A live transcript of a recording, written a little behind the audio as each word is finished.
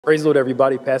Praise the Lord,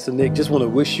 everybody. Pastor Nick, just want to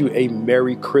wish you a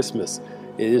Merry Christmas.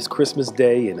 It is Christmas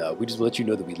Day, and we just want to let you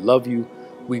know that we love you.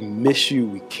 We miss you.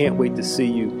 We can't wait to see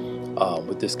you.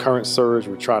 With this current surge,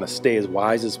 we're trying to stay as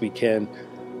wise as we can.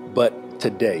 But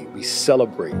today, we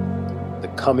celebrate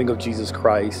the coming of Jesus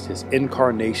Christ, his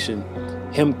incarnation,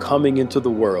 him coming into the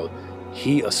world.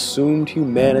 He assumed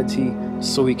humanity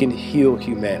so he can heal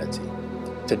humanity.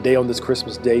 Today, on this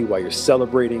Christmas Day, while you're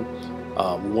celebrating,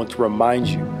 we want to remind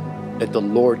you that the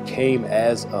Lord came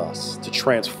as us to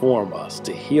transform us,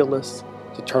 to heal us,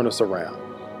 to turn us around.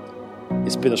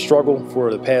 It's been a struggle for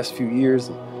the past few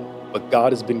years, but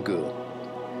God has been good.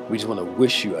 We just want to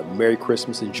wish you a Merry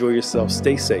Christmas. Enjoy yourself.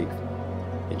 Stay safe.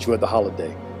 Enjoy the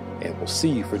holiday. And we'll see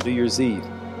you for New Year's Eve.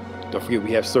 Don't forget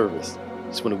we have service.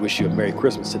 Just want to wish you a Merry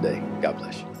Christmas today. God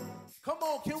bless you. Come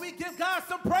on, can we give God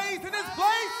some praise in this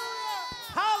place?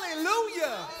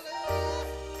 Hallelujah.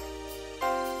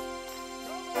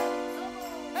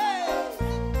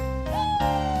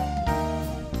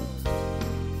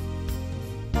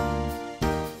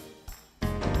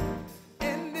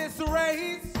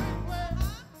 Race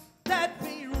that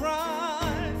we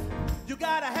run, you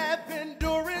gotta have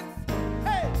endurance,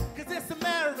 hey, cause it's a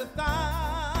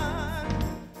marathon.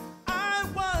 I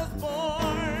was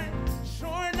born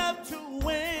sure enough to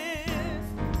win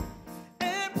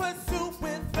and pursue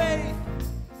with faith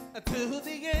until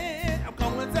the end. I'm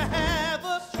going to have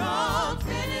a strong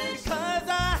finish because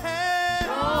I have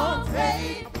strong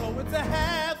faith. I'm going to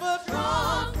have a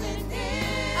strong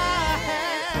finish. I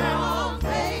have strong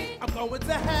faith. I'm going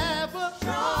to have a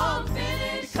strong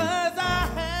finish because I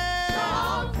have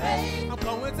strong faith. I'm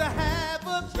going to have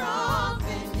a strong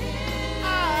finish.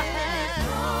 I have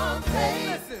strong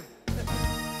faith.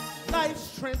 Listen,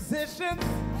 life's transitions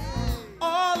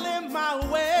all in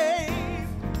my way,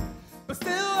 but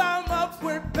still I'm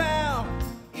upward bound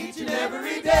each and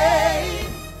every day.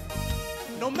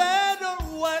 No matter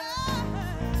what,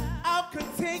 I'll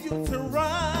continue to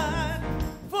run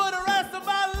for the rest of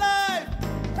my life.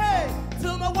 Hey,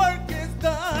 till my work is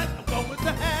done, I'm going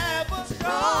to have a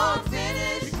strong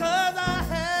finish because I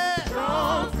have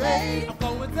strong faith. I'm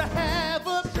going to have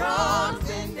a strong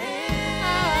finish.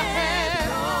 I have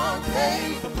strong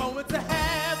faith. I'm going to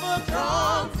have a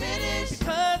strong finish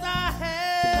because I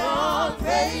have strong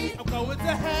faith. I'm going to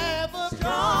have a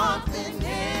strong finish.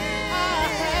 I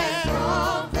have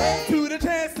strong faith. To the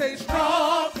chance, say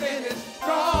strong finish,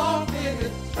 strong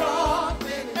finish, strong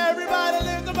finish. Everybody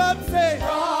lift them up, say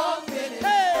strong finish,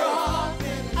 hey. Strong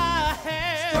finish. I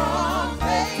have strong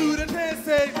faith. To the chance,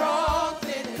 say strong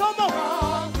finish. Come on,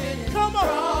 strong finish. Come on,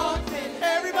 strong finish.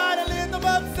 Everybody lift them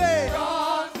up, say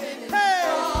strong finish, hey.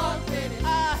 Strong finish.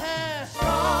 I have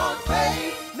strong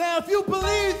faith. Now, if you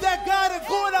believe that God is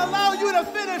going to allow you to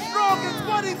finish strong in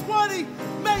 2020,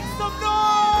 make some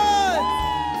noise.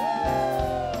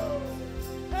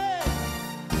 Hey,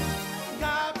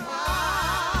 God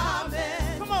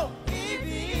promised. Come on. He'd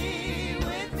be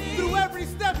with me through every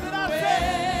step that I take.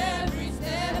 Every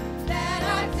step that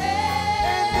I take.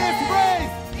 In this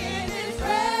race.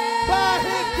 By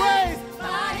His grace.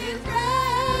 By His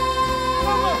grace.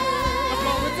 Come on. I'm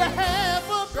going to have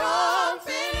a strong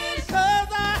finish because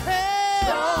I have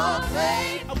strong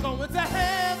faith. I'm going to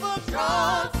have a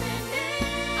strong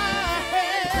finish. I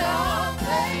have strong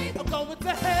faith. I'm going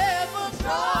to have a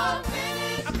strong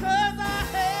finish because I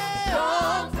have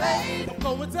strong faith. I'm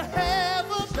going to have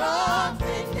a strong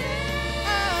finish. I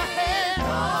have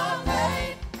strong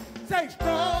faith. Say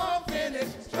strong finish,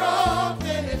 strong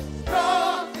finish,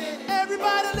 strong finish.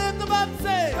 Everybody lift them up,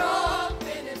 say strong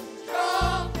finish,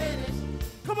 strong finish.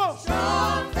 Come on,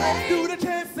 strong faith. Do the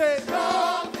chant, say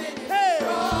strong finish, hey,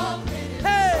 strong finish,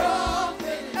 hey, strong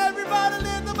finish. Everybody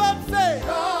lift them up, say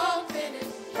strong finish,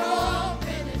 strong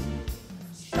finish,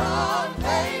 strong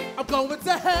faith. I'm going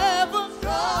to have a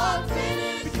strong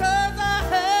finish because I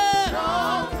have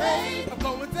strong faith. I'm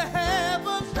going to have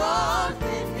a strong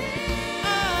finish. I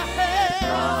have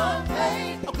strong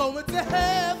faith. I'm going to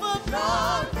have a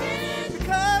strong finish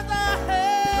because I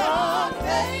have strong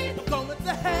faith. I'm going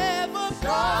to have a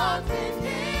strong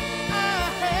finish. I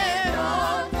have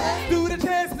strong faith. Do the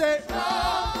chant, say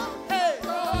strong, hey,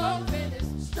 strong finish,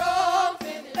 strong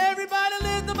finish. Everybody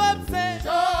lift them up, say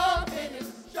strong finish,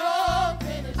 strong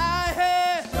finish. I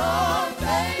have strong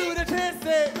faith. Do the chant,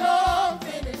 say strong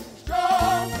finish,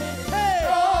 strong finish, hey,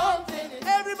 strong finish.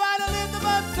 Everybody lift them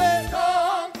up, say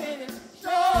strong finish,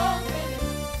 strong finish.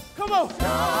 Come on.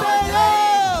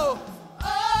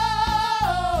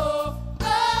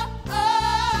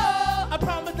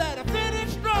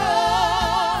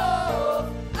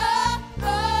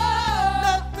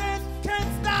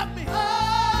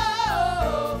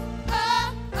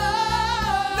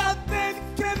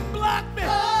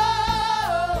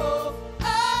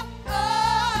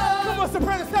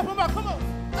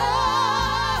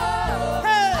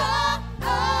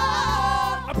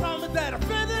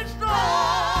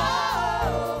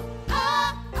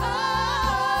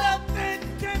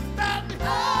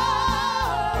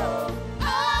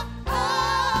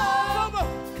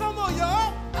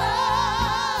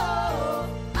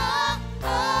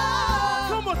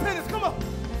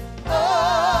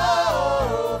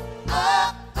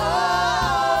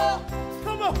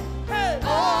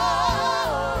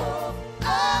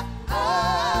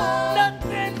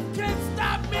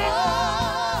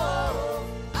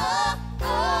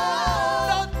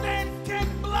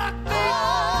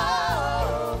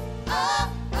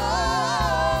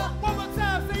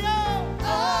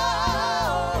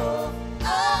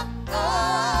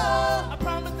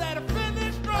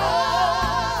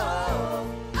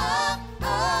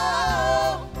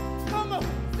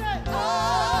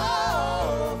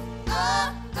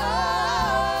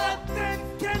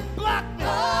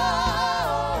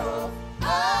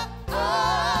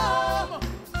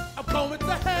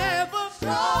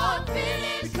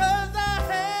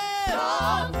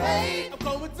 strong faith. I'm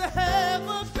going to have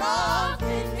a strong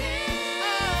finish.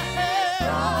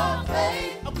 Strong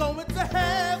faith. I'm going to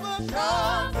have a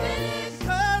strong finish.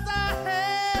 Because I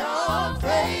have strong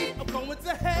faith. I'm going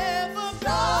to have a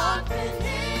strong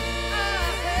finish. I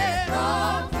have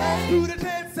strong faith. Through the